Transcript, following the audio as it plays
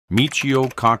Michio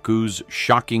Kaku's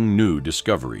shocking new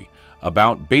discovery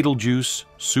about Betelgeuse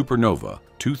Supernova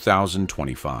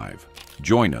 2025.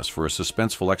 Join us for a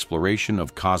suspenseful exploration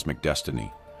of cosmic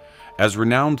destiny as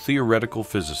renowned theoretical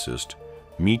physicist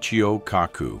Michio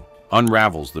Kaku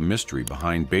unravels the mystery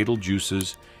behind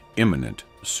Betelgeuse's imminent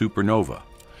supernova.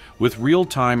 With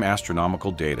real-time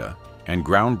astronomical data and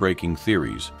groundbreaking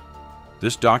theories,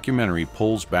 this documentary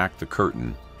pulls back the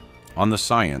curtain on the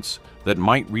science that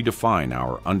might redefine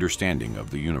our understanding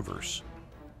of the universe.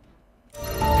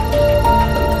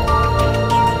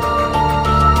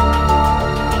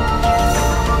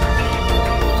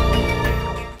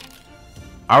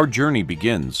 Our journey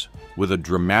begins with a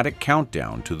dramatic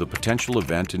countdown to the potential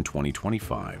event in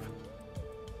 2025.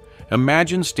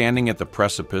 Imagine standing at the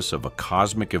precipice of a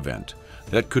cosmic event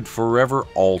that could forever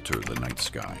alter the night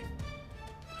sky.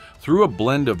 Through a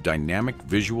blend of dynamic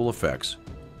visual effects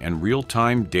and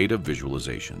real-time data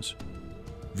visualizations,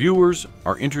 viewers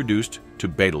are introduced to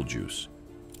Betelgeuse,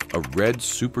 a red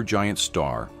supergiant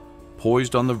star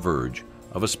poised on the verge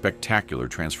of a spectacular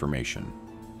transformation.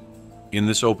 In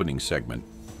this opening segment,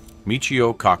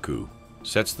 Michio Kaku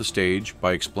sets the stage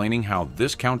by explaining how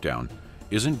this countdown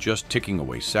isn't just ticking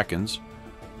away seconds,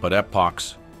 but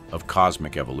epochs of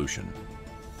cosmic evolution.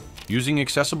 Using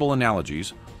accessible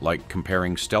analogies like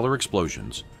comparing stellar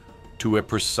explosions to a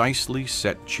precisely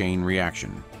set chain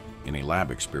reaction in a lab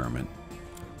experiment,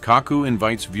 Kaku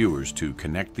invites viewers to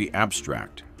connect the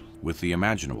abstract with the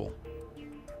imaginable.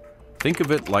 Think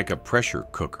of it like a pressure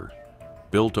cooker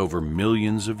built over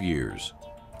millions of years,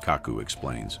 Kaku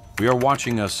explains. We are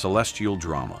watching a celestial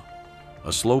drama,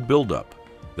 a slow buildup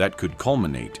that could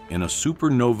culminate in a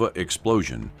supernova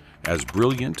explosion as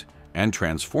brilliant and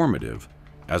transformative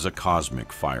as a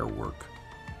cosmic firework.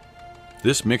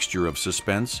 This mixture of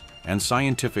suspense and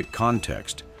scientific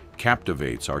context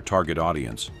captivates our target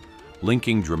audience,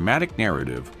 linking dramatic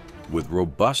narrative with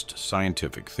robust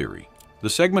scientific theory. The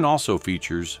segment also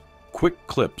features quick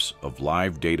clips of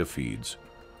live data feeds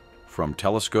from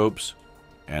telescopes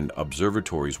and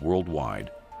observatories worldwide,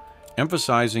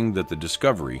 emphasizing that the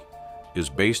discovery is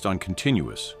based on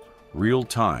continuous,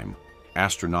 real-time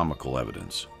astronomical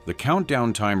evidence. The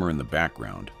countdown timer in the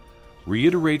background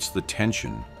reiterates the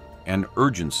tension and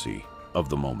urgency of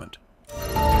the moment.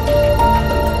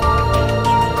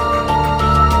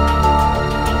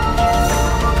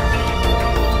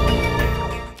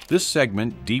 This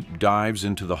segment deep dives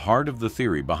into the heart of the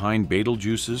theory behind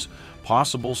Betelgeuse's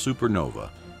possible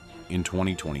supernova in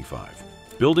 2025.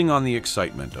 Building on the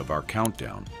excitement of our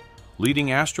countdown, leading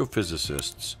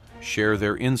astrophysicists share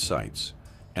their insights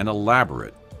and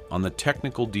elaborate on the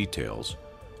technical details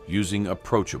using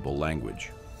approachable language.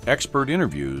 Expert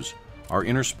interviews are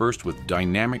interspersed with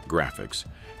dynamic graphics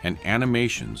and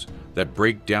animations that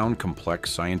break down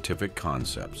complex scientific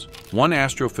concepts. One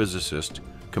astrophysicist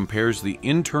compares the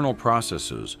internal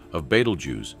processes of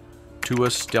Betelgeuse to a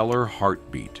stellar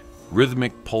heartbeat,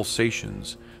 rhythmic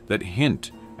pulsations that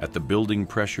hint at the building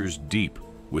pressures deep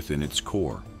within its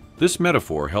core. This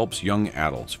metaphor helps young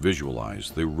adults visualize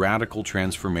the radical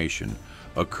transformation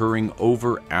occurring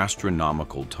over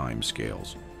astronomical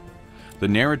timescales. The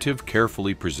narrative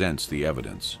carefully presents the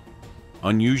evidence: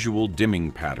 unusual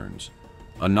dimming patterns,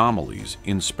 anomalies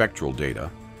in spectral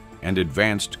data, and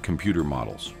advanced computer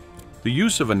models. The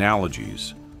use of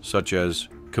analogies, such as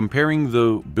comparing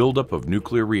the buildup of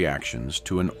nuclear reactions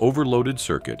to an overloaded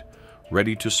circuit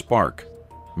ready to spark,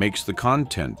 makes the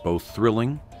content both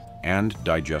thrilling and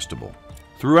digestible.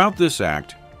 Throughout this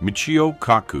act, Michio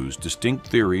Kaku's distinct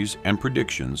theories and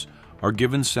predictions are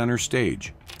given center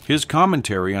stage. His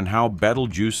commentary on how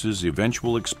Betelgeuse's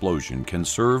eventual explosion can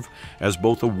serve as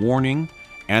both a warning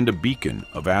and a beacon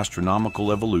of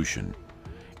astronomical evolution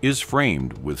is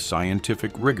framed with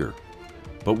scientific rigor,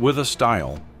 but with a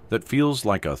style that feels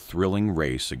like a thrilling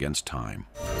race against time.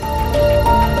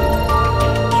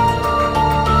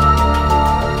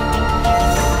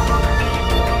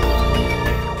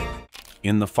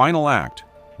 In the final act,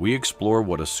 we explore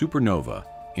what a supernova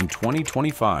in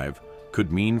 2025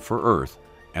 could mean for Earth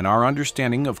and our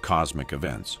understanding of cosmic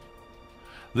events.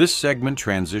 This segment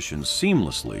transitions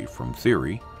seamlessly from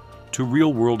theory to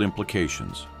real-world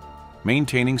implications,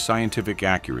 maintaining scientific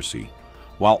accuracy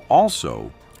while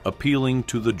also appealing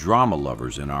to the drama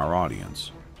lovers in our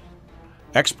audience.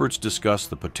 Experts discuss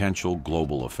the potential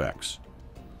global effects,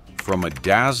 from a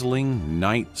dazzling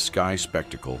night sky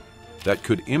spectacle that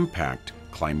could impact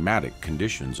climatic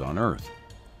conditions on Earth,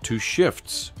 to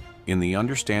shifts in the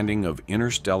understanding of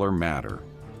interstellar matter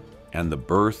and the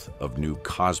birth of new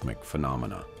cosmic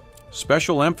phenomena.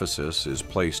 Special emphasis is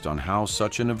placed on how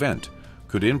such an event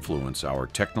could influence our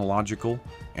technological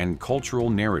and cultural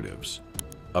narratives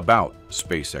about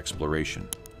space exploration.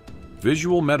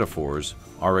 Visual metaphors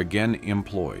are again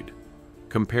employed,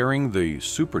 comparing the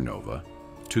supernova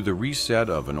to the reset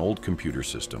of an old computer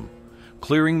system,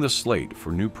 clearing the slate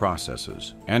for new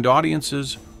processes, and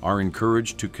audiences are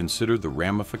encouraged to consider the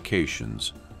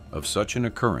ramifications of such an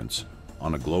occurrence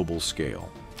on a global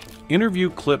scale. Interview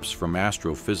clips from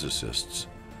astrophysicists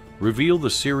reveal the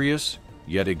serious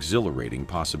yet exhilarating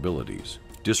possibilities: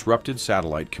 disrupted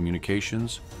satellite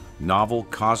communications, novel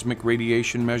cosmic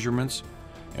radiation measurements,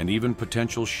 and even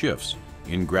potential shifts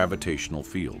in gravitational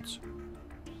fields.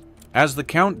 As the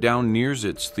countdown nears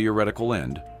its theoretical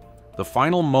end, the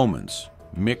final moments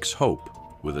mix hope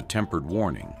with a tempered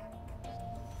warning.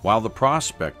 While the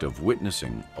prospect of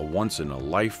witnessing a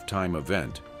once-in-a-lifetime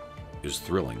event is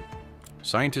thrilling,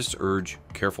 scientists urge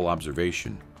careful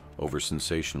observation over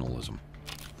sensationalism.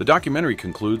 The documentary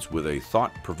concludes with a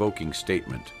thought-provoking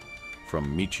statement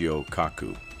from Michio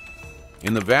Kaku.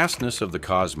 In the vastness of the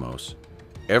cosmos,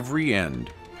 every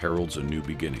end heralds a new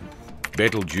beginning.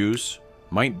 Betelgeuse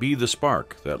might be the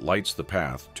spark that lights the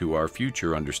path to our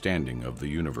future understanding of the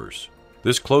universe.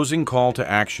 This closing call to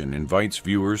action invites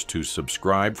viewers to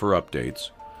subscribe for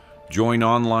updates, join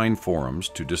online forums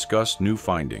to discuss new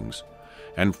findings,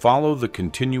 and follow the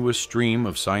continuous stream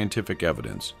of scientific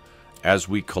evidence as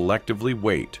we collectively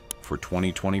wait for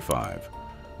 2025,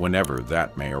 whenever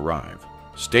that may arrive.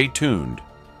 Stay tuned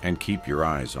and keep your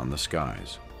eyes on the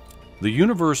skies. The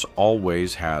universe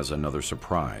always has another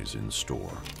surprise in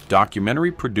store.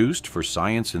 Documentary produced for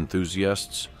science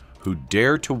enthusiasts who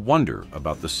dare to wonder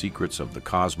about the secrets of the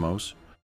cosmos